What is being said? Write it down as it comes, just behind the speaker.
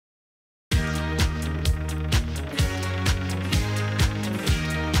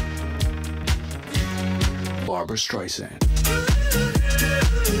Barbara Streisand.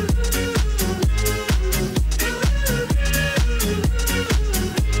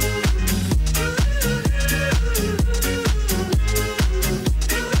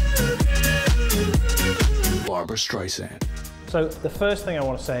 Barbara Streisand. So the first thing I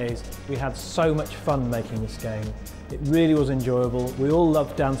want to say is we had so much fun making this game. It really was enjoyable. We all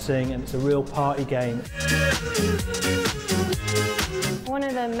love dancing and it's a real party game. One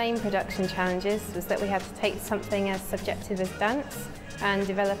of the main production challenges was that we had to take something as subjective as dance and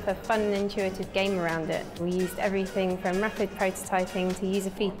develop a fun and intuitive game around it. We used everything from rapid prototyping to user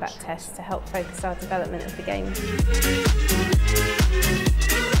feedback tests to help focus our development of the game.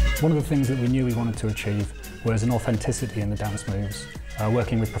 One of the things that we knew we wanted to achieve was an authenticity in the dance moves,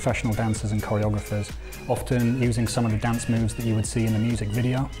 working with professional dancers and choreographers, often using some of the dance moves that you would see in the music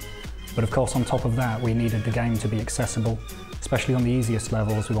video. But of course, on top of that, we needed the game to be accessible, especially on the easiest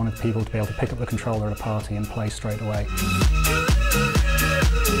levels. We wanted people to be able to pick up the controller at a party and play straight away.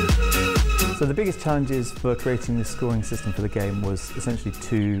 So the biggest challenges for creating this scoring system for the game was essentially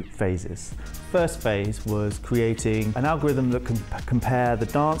two phases. First phase was creating an algorithm that can compare the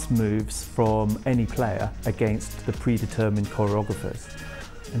dance moves from any player against the predetermined choreographers.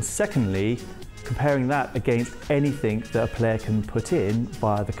 And secondly, comparing that against anything that a player can put in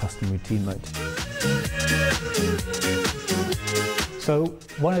via the custom routine mode. So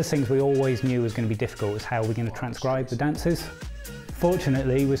one of the things we always knew was going to be difficult was how we're going to transcribe the dances.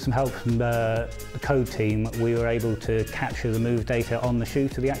 Fortunately, with some help from the code team, we were able to capture the move data on the shoe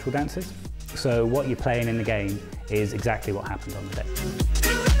to the actual dances. So what you're playing in the game is exactly what happened on the day.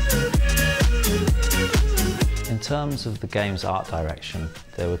 In terms of the game's art direction,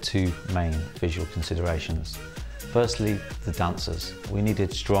 there were two main visual considerations. Firstly, the dancers. We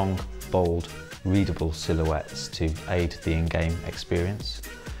needed strong, bold, readable silhouettes to aid the in-game experience.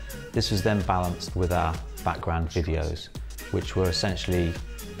 This was then balanced with our background videos, which were essentially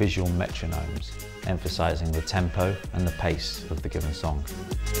visual metronomes, emphasising the tempo and the pace of the given song.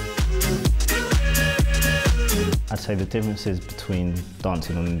 I'd say the differences between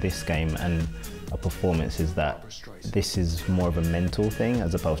dancing on this game and a performance is that this is more of a mental thing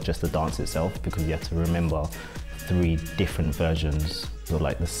as opposed to just the dance itself, because you have to remember 3 different versions of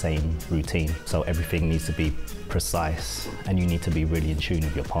like the same routine. So everything needs to be precise and you need to be really in tune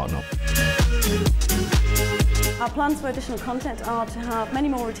with your partner. Our plans for additional content are to have many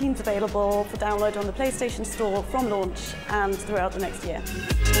more routines available for download on the PlayStation Store from launch and throughout the next year.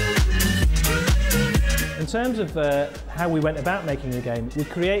 In terms of how we went about making the game, we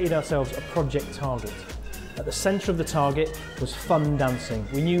created ourselves a project target. At the centre of the target was fun dancing.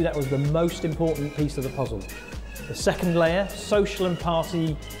 We knew that was the most important piece of the puzzle. The second layer, social and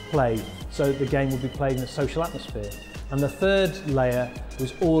party play, so the game would be played in a social atmosphere. And the third layer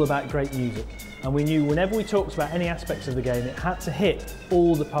was all about great music. And we knew whenever we talked about any aspects of the game, it had to hit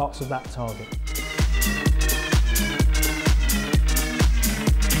all the parts of that target.